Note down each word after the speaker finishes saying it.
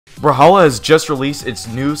Brawlhalla has just released its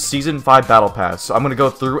new Season 5 Battle Pass, so I'm gonna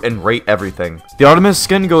go through and rate everything. The Artemis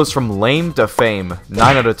skin goes from lame to fame,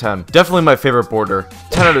 9 out of 10. Definitely my favorite border,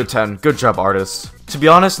 10 out of 10, good job artists. To be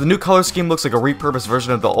honest, the new color scheme looks like a repurposed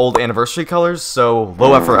version of the old anniversary colors, so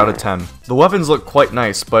low effort out of 10. The weapons look quite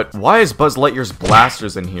nice, but why is Buzz Lightyear's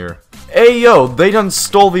blasters in here? Hey yo, they done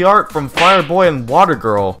stole the art from Fireboy and Water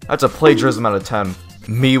Girl. That's a plagiarism out of 10.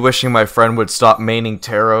 Me wishing my friend would stop maining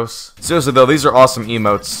Taros. Seriously though, these are awesome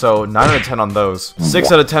emotes, so 9 out of 10 on those.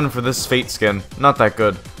 6 out of 10 for this Fate skin, not that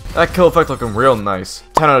good. That kill effect looking real nice,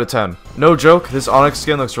 10 out of 10. No joke, this Onyx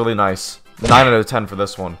skin looks really nice. 9 out of 10 for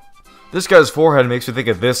this one. This guy's forehead makes me think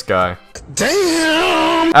of this guy.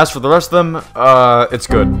 Damn! As for the rest of them, it's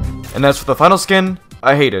good. And as for the final skin,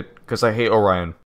 I hate it, because I hate Orion.